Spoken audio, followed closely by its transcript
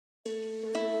So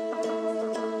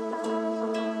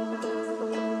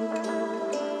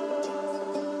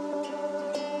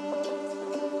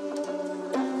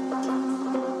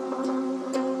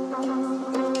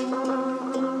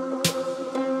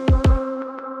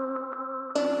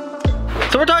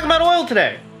we're talking about oil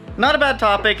today. Not a bad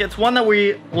topic. It's one that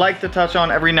we like to touch on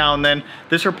every now and then.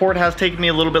 This report has taken me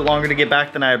a little bit longer to get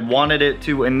back than I had wanted it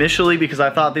to initially, because I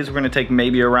thought these were going to take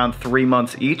maybe around 3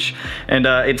 months each. And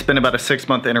it's been about a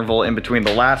 6-month interval in between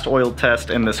the last oil test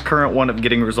and this current one of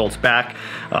getting results back.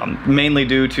 Mainly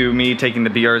due to me taking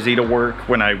the BRZ to work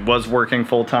when I was working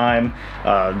full time.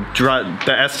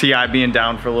 The STI being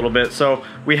down for a little bit. So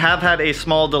we have had a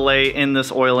small delay in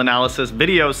this oil analysis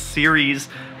video series,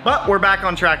 but we're back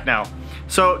on track now.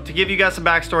 So to give you guys some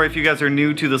backstory, if you guys are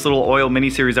new to this little oil mini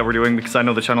series that we're doing, because I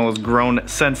know the channel has grown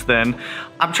since then,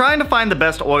 I'm trying to find the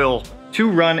best oil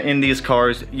to run in these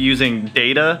cars using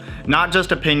data, not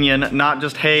just opinion, not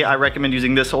just, hey, I recommend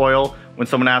using this oil. When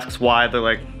someone asks why, they're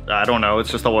like, I don't know,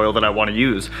 it's just the oil that I want to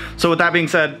use. So with that being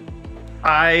said,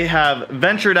 I have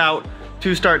ventured out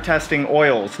to start testing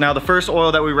oils. Now the first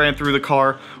oil that we ran through the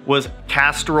car was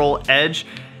Castrol Edge.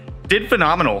 Did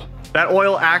phenomenal. That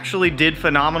oil actually did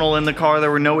phenomenal in the car.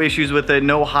 There were no issues with it,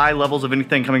 no high levels of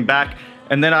anything coming back.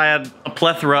 And then I had a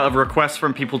plethora of requests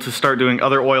from people to start doing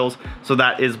other oils, so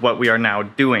that is what we are now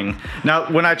doing. Now,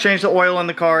 when I changed the oil in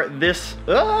the car, this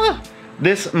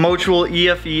Motul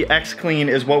EFE X-Clean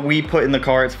is what we put in the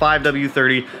car. It's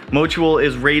 5W30. Motul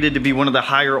is rated to be one of the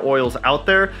higher oils out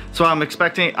there, so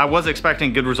I was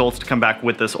expecting good results to come back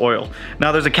with this oil.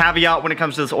 Now there's a caveat when it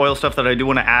comes to this oil stuff that I do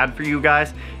want to add for you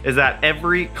guys, is that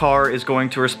every car is going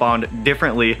to respond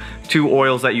differently to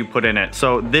oils that you put in it.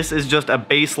 So this is just a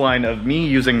baseline of me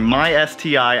using my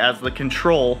STI as the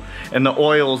control and the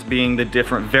oils being the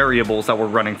different variables that we're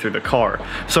running through the car.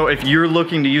 So if you're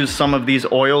looking to use some of these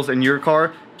oils in your car,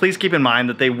 please keep in mind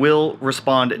that they will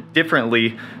respond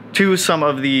differently to some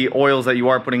of the oils that you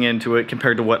are putting into it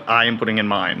compared to what I am putting in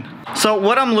mine. So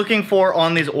what I'm looking for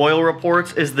on these oil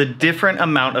reports is the different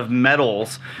amount of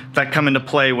metals that come into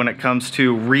play when it comes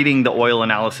to reading the oil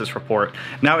analysis report.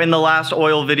 Now in the last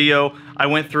oil video, I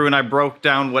went through and I broke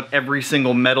down what every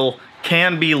single metal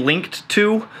can be linked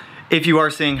to if you are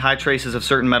seeing high traces of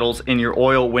certain metals in your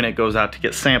oil when it goes out to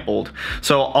get sampled.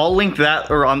 So I'll link that,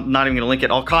 or I'm not even gonna link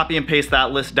it, I'll copy and paste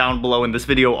that list down below in this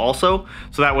video also,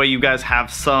 so that way you guys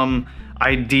have some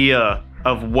idea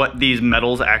of what these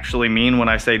metals actually mean when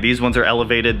I say these ones are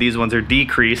elevated, these ones are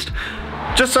decreased,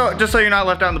 just so you're not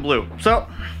left out in the blue. So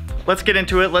let's get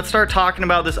into it. Let's start talking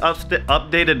about this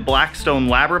updated Blackstone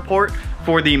lab report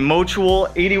for the Motul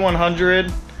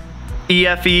 8100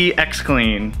 EFE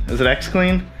X-Clean. Is it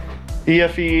X-Clean?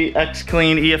 EFE,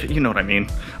 X-Clean, EFE, you know what I mean.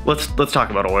 Let's talk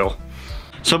about oil.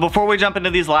 So before we jump into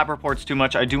these lab reports too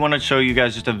much, I do want to show you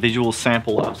guys just a visual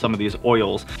sample of some of these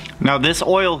oils. Now this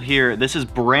oil here, this is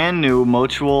brand new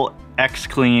Motul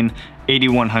X-Clean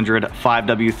 8100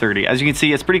 5W30. As you can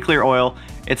see, it's pretty clear oil.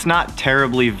 It's not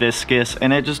terribly viscous,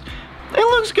 and it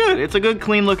looks good. It's a good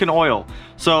clean looking oil.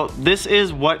 So this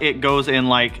is what it goes in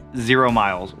like 0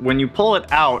 miles. When you pull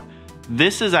it out,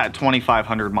 this is at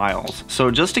 2,500 miles.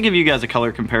 So just to give you guys a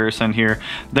color comparison here,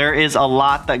 there is a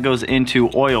lot that goes into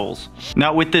oils.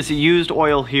 Now with this used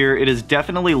oil here, it is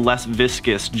definitely less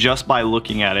viscous just by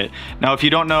looking at it. Now if you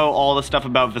don't know all the stuff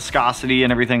about viscosity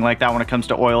and everything like that when it comes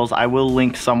to oils, I will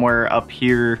link somewhere up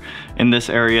here in this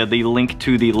area the link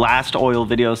to the last oil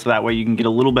video, so that way you can get a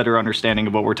little better understanding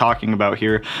of what we're talking about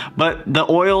here. But the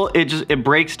oil, it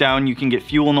breaks down. You can get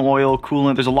fuel in the oil,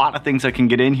 coolant. There's a lot of things that can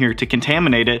get in here to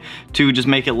contaminate it, to just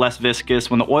make it less viscous.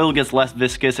 When the oil gets less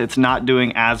viscous, it's not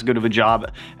doing as good of a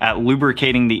job at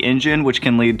lubricating the engine, which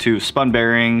can lead to spun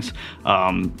bearings,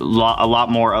 a lot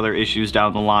more other issues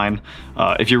down the line.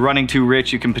 If you're running too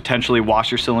rich, you can potentially wash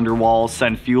your cylinder walls,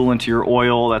 send fuel into your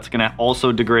oil. That's gonna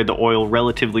also degrade the oil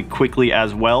relatively quickly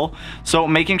as well. So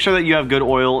making sure that you have good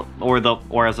oil,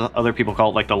 or as other people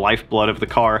call it, like the lifeblood of the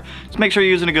car, just make sure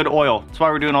you're using a good oil. That's why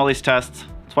we're doing all these tests.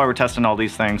 That's why we're testing all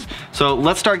these things. So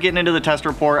let's start getting into the test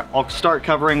report. I'll start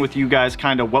covering with you guys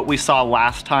kind of what we saw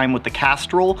last time with the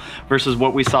Castrol versus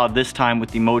what we saw this time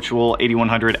with the Motul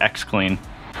 8100 X-Clean.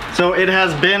 So it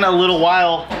has been a little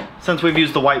while since we've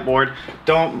used the whiteboard.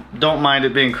 Don't mind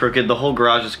it being crooked. The whole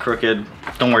garage is crooked.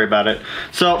 Don't worry about it.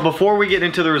 So before we get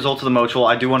into the results of the Motul,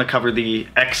 I do want to cover the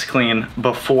X-Clean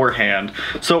beforehand.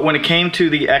 So when it came to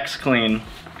the X-Clean,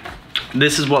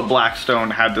 this is what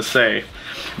Blackstone had to say.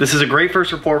 This is a great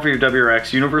first report for your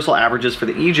WRX. Universal averages for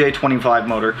the EJ25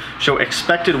 motor show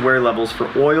expected wear levels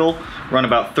for oil run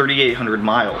about 3,800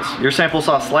 miles. Your sample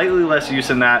saw slightly less use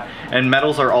in that, and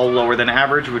metals are all lower than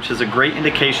average, which is a great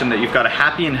indication that you've got a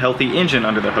happy and healthy engine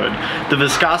under the hood. The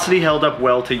viscosity held up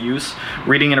well to use,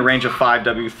 reading in a range of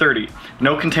 5W30.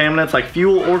 No contaminants like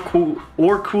fuel or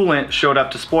coolant showed up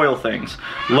to spoil things.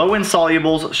 Low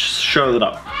insolubles showed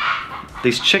up.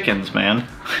 These chickens, man.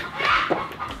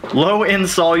 Low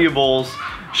insolubles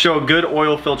show good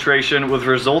oil filtration. With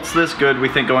results this good, we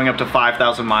think going up to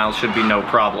 5,000 miles should be no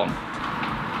problem.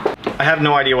 I have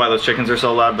no idea why those chickens are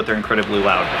so loud, but they're incredibly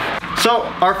loud. So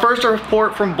our first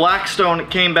report from Blackstone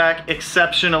came back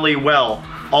exceptionally well.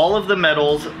 All of the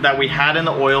metals that we had in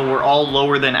the oil were all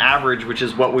lower than average, which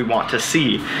is what we want to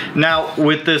see. Now,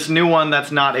 with this new one,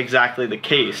 that's not exactly the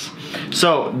case.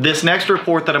 So this next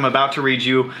report that I'm about to read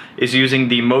you is using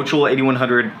the Motul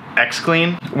 8100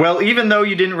 X-Clean. Well, even though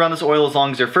you didn't run this oil as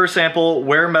long as your first sample,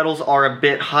 wear metals are a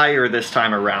bit higher this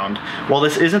time around. While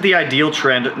this isn't the ideal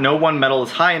trend, no one metal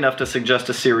is high enough to suggest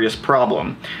a serious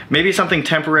problem. Maybe something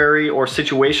temporary or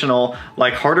situational,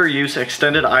 like harder use,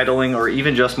 extended idling, or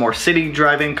even just more city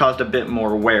driving caused a bit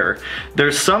more wear.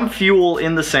 There's some fuel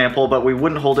in the sample, but we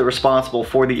wouldn't hold it responsible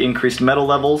for the increased metal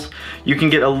levels. You can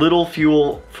get a little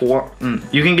fuel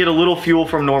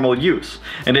from normal use,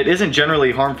 and it isn't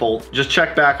generally harmful. Just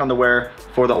check back on the wear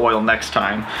for the oil next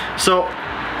time. So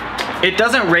it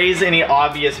doesn't raise any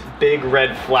obvious big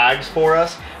red flags for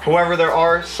us. However, there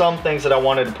are some things that I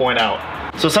wanted to point out.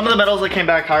 So some of the metals that came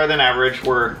back higher than average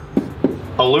were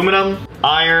aluminum,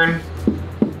 iron,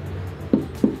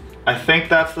 I think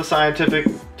that's the scientific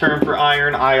term for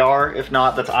iron, IR. If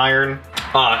not, that's iron.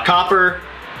 Copper.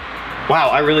 Wow,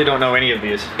 I really don't know any of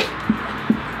these.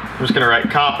 I'm just gonna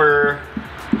write copper.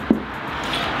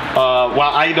 Wow,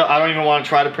 I don't even want to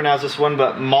try to pronounce this one,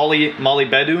 but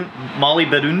molybdenum.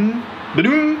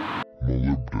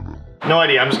 No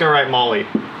idea. I'm just gonna write moly.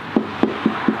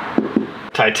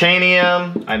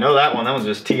 Titanium. I know that one. That one's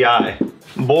just TI.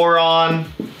 Boron.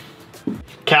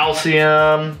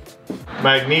 Calcium.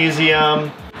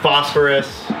 Magnesium,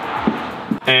 phosphorus,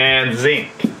 and zinc.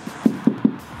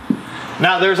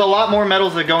 Now there's a lot more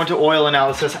metals that go into oil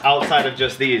analysis outside of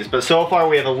just these, but so far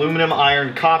we have aluminum,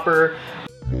 iron, copper,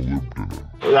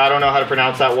 I don't know how to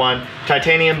pronounce that one,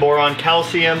 titanium, boron,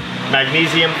 calcium,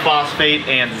 magnesium, phosphate,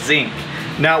 and zinc.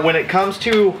 Now when it comes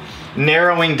to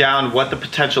narrowing down what the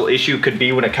potential issue could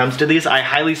be when it comes to these, I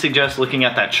highly suggest looking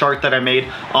at that chart that I made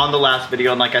on the last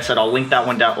video, and like I said, I'll link that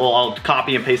one down, well, I'll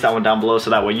copy and paste that one down below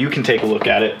so that way you can take a look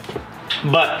at it.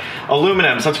 But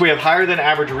aluminum, since we have higher than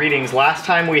average readings, last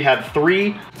time we had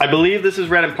 3, I believe this is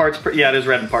read in parts per, yeah, it is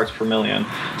read in parts per million.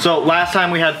 So last time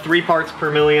we had 3 parts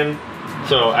per million.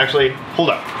 So actually, hold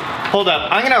up,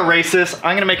 I'm gonna erase this,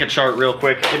 I'm gonna make a chart real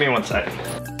quick, give me one sec.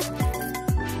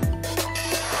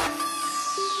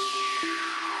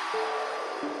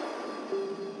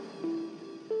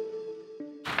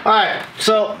 Alright,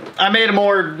 so I made a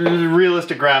more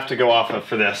realistic graph to go off of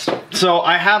for this. So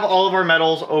I have all of our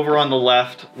metals over on the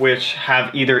left, which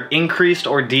have either increased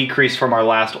or decreased from our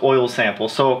last oil sample.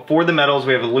 So for the metals,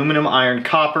 we have aluminum, iron,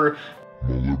 copper,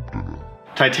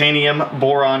 titanium,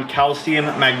 boron, calcium,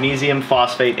 magnesium,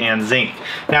 phosphate, and zinc.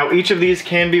 Now each of these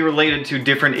can be related to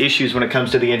different issues when it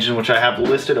comes to the engine, which I have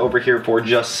listed over here for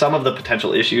just some of the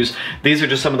potential issues. These are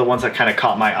just some of the ones that kind of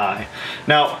caught my eye.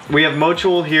 Now we have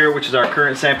Motul here, which is our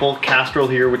current sample, Castrol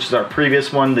here, which is our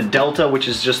previous one, the Delta, which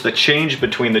is just the change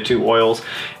between the two oils,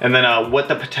 and then what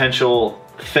the potential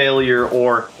failure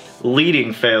or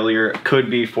leading failure could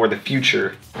be for the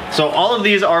future. So all of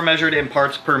these are measured in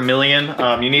parts per million.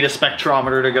 You need a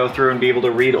spectrometer to go through and be able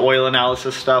to read oil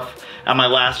analysis stuff. At my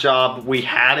last job, we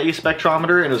had a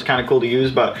spectrometer and it was kind of cool to use,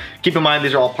 but keep in mind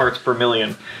these are all parts per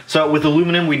million. So with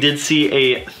aluminum, we did see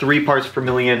a 3 parts per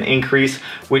million increase,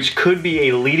 which could be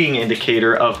a leading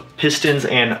indicator of pistons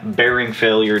and bearing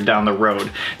failure down the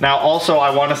road. Now also, I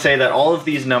want to say that all of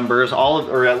these numbers,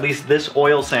 or at least this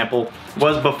oil sample,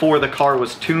 was before the car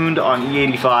was tuned on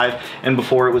E85 and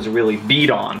before it was really beat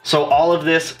on. So all of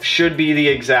this should be the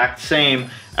exact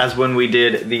same as when we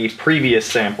did the previous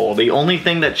sample. The only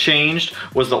thing that changed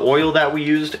was the oil that we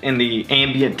used and the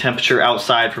ambient temperature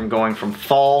outside from going from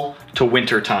fall to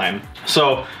winter time.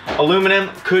 So aluminum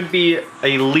could be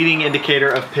a leading indicator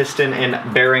of piston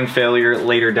and bearing failure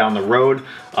later down the road.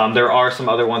 There are some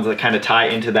other ones that kind of tie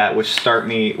into that, which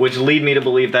lead me to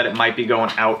believe that it might be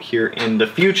going out here in the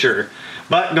future.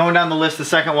 But going down the list, the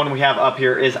second one we have up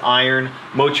here is iron.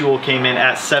 Motul came in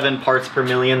at 7 parts per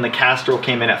million. The Castrol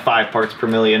came in at 5 parts per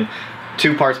million.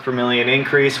 2 parts per million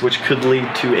increase, which could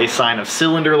lead to a sign of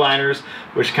cylinder liners,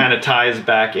 which kind of ties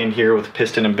back in here with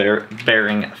piston and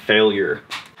bearing failure.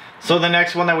 So the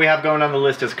next one that we have going on the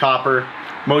list is copper.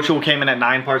 Motul came in at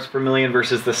 9 parts per million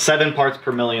versus the 7 parts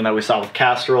per million that we saw with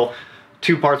Castrol.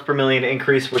 2 parts per million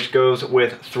increase, which goes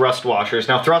with thrust washers.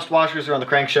 Now, thrust washers are on the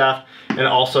crankshaft and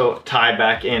also tie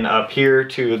back in up here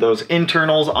to those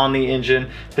internals on the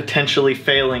engine, potentially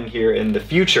failing here in the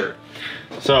future.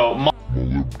 So,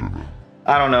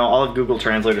 I don't know, I'll have Google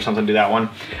Translate or something do that one.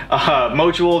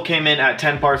 Motul came in at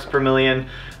 10 parts per million,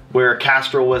 where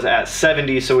Castrol was at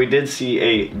 70, so we did see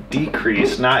a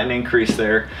decrease, not an increase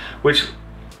there, which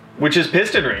is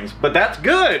piston rings, but that's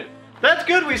good. That's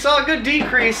good, we saw a good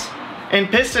decrease in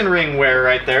piston ring wear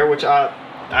right there, which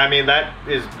I mean, that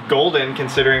is golden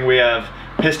considering we have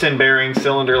piston bearing,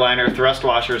 cylinder liner, thrust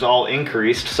washers all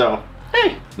increased, so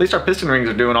hey, at least our piston rings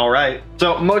are doing all right.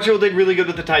 So Motul did really good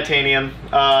with the titanium.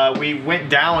 We went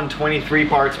down 23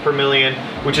 parts per million,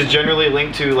 which is generally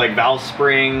linked to like valve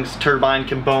springs, turbine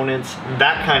components,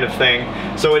 that kind of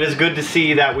thing. So it is good to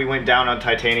see that we went down on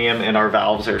titanium and our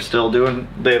valves are still doing,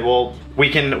 we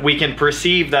can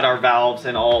perceive that our valves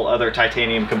and all other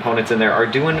titanium components in there are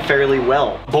doing fairly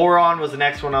well. Boron was the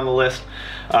next one on the list.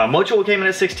 Motul came in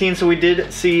at 16, so we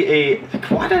did see a,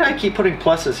 why did I keep putting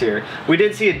pluses here? We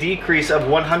did see a decrease of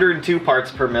 102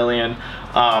 parts per million.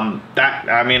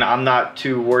 I mean, I'm not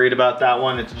too worried about that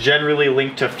one. It's generally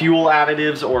linked to fuel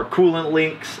additives or coolant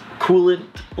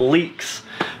leaks.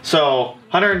 So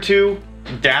 102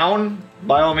 down,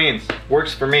 by all means,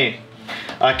 works for me.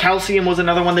 Calcium was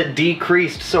another one that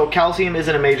decreased. So calcium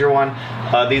isn't a major one.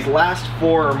 These last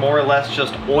 4 are more or less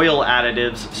just oil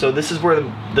additives. So this is where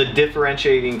the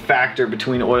differentiating factor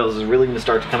between oils is really going to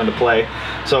start to come into play.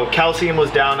 So calcium was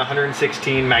down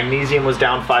 116, magnesium was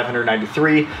down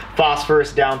 593,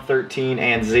 phosphorus down 13,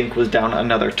 and zinc was down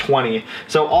another 20.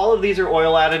 So all of these are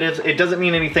oil additives. It doesn't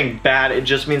mean anything bad. It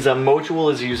just means that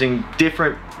Motul is using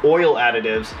different oil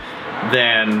additives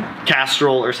than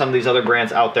Castrol or some of these other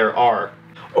brands out there are.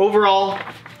 Overall,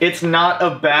 it's not a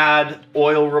bad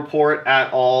oil report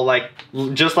at all. Like,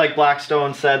 just like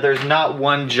Blackstone said, there's not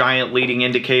one giant leading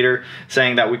indicator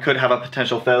saying that we could have a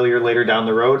potential failure later down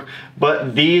the road.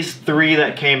 But these 3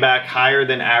 that came back higher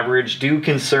than average do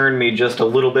concern me just a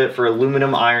little bit for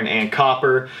aluminum, iron, and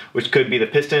copper, which could be the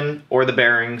piston or the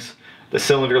bearings, the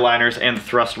cylinder liners, and the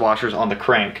thrust washers on the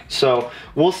crank. So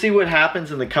we'll see what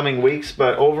happens in the coming weeks,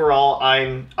 but overall,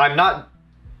 I'm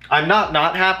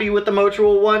not happy with the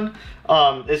Motul one.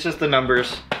 It's just the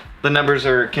numbers. The numbers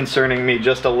are concerning me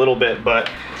just a little bit, but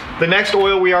the next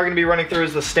oil we are going to be running through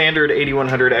is the standard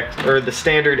 8100 or the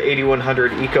standard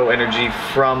 8100 Eco-Energy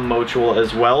from Motul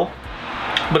as well.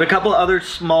 But a couple other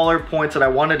smaller points that I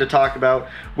wanted to talk about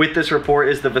with this report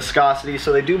is the viscosity.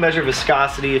 So they do measure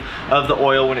viscosity of the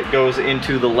oil when it goes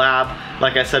into the lab.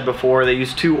 Like I said before, they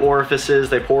use 2 orifices.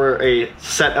 They pour a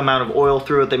set amount of oil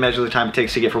through it. They measure the time it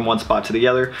takes to get from one spot to the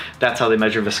other. That's how they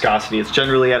measure viscosity. It's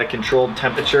generally at a controlled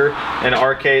temperature. In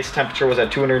our case, temperature was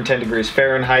at 210 degrees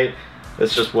Fahrenheit.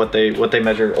 That's just what they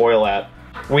measure oil at.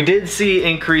 We did see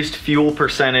increased fuel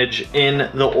percentage in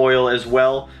the oil as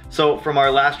well. So from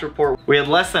our last report, we had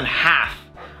less than half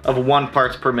of 1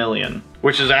 parts per million,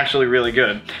 which is actually really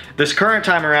good. This current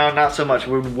time around, not so much.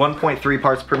 We're 1.3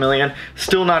 parts per million.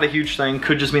 Still not a huge thing.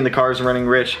 Could just mean the car's running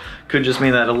rich. Could just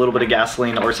mean that a little bit of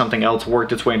gasoline or something else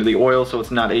worked its way into the oil, so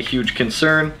it's not a huge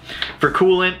concern. For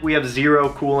coolant, we have 0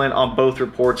 coolant on both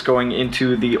reports going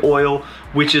into the oil,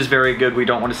 which is very good. We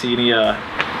don't want to see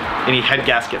any head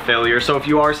gasket failure. So if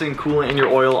you are seeing coolant in your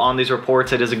oil on these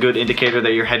reports, it is a good indicator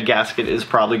that your head gasket is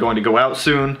probably going to go out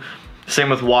soon.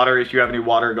 Same with water, if you have any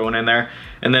water going in there.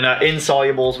 And then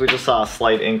insolubles, we just saw a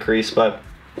slight increase, but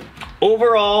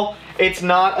overall, it's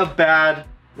not a bad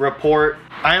report.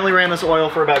 I only ran this oil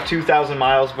for about 2,000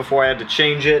 miles before I had to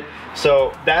change it.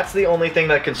 So that's the only thing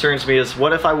that concerns me is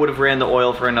what if I would have ran the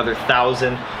oil for another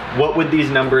 1,000? What would these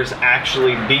numbers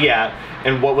actually be at?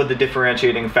 And what would the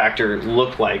differentiating factor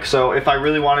look like? So if I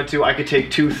really wanted to, I could take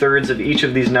 2/3 of each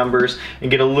of these numbers and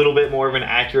get a little bit more of an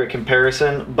accurate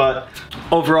comparison. But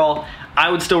overall, I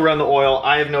would still run the oil.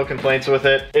 I have no complaints with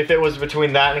it. If it was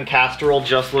between that and Castrol,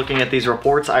 just looking at these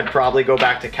reports, I'd probably go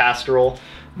back to Castrol,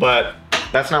 but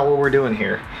that's not what we're doing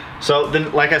here. So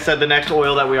then, like I said, the next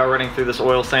oil that we are running through this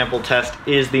oil sample test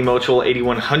is the Motul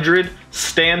 8100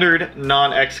 standard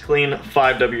non-X-Clean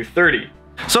 5W30.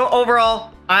 So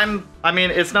overall, I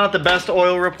mean, it's not the best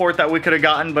oil report that we could have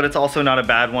gotten, but it's also not a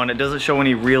bad one. It doesn't show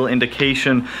any real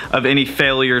indication of any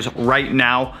failures right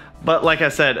now. But like I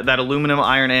said, that aluminum,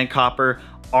 iron, and copper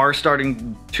are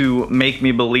starting to make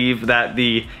me believe that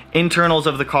the internals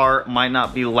of the car might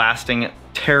not be lasting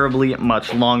terribly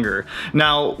much longer.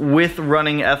 Now, with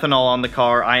running ethanol on the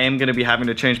car, I am gonna be having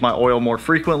to change my oil more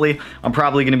frequently. I'm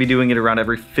probably gonna be doing it around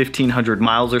every 1,500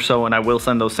 miles or so, and I will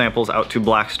send those samples out to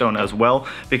Blackstone as well,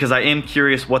 because I am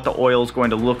curious what the oil is going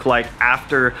to look like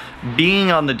after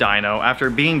being on the dyno, after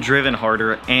being driven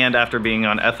harder, and after being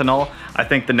on ethanol. I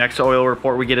think the next oil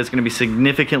report we get is gonna be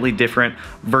significantly different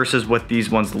versus what these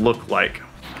ones look like.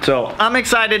 So I'm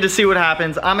excited to see what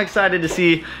happens. I'm excited to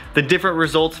see the different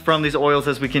results from these oils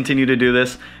as we continue to do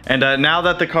this. And now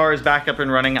that the car is back up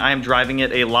and running, I am driving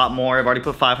it a lot more. I've already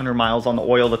put 500 miles on the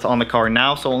oil that's on the car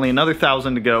now, so only another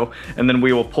 1,000 to go. And then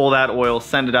we will pull that oil,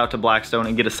 send it out to Blackstone,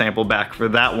 and get a sample back for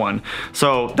that one.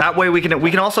 So that way we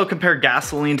can also compare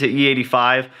gasoline to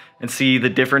E85 and see the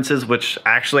differences, which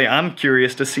actually I'm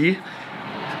curious to see.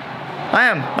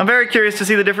 I'm very curious to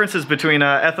see the differences between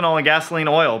ethanol and gasoline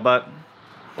oil, but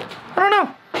I don't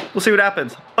know. We'll see what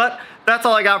happens. But that's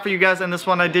all I got for you guys in this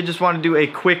one. I did just want to do a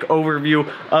quick overview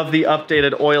of the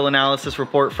updated oil analysis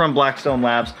report from Blackstone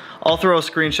Labs. I'll throw a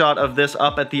screenshot of this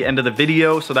up at the end of the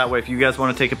video, so that way if you guys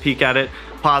want to take a peek at it,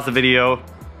 pause the video,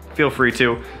 feel free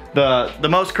to. The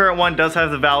most current one does have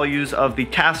the values of the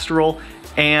Castrol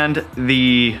and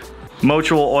the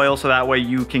Motul oil, so that way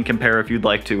you can compare if you'd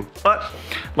like to. But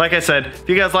like I said, if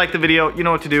you guys like the video, you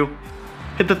know what to do.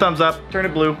 Hit the thumbs up, turn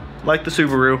it blue, like the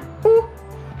Subaru. Ooh.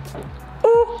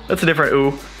 Ooh. That's a different ooh.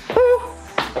 Ooh.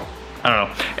 I don't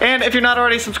know. And if you're not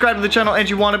already subscribed to the channel and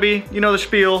you want to be, you know the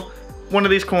spiel. One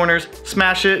of these corners,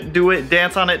 smash it, do it,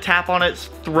 dance on it, tap on it,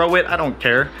 throw it, I don't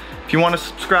care. If you want to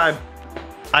subscribe,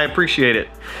 I appreciate it.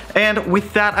 And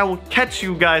with that, I will catch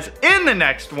you guys in the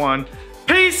next one.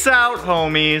 Peace out,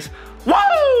 homies.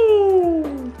 Woo!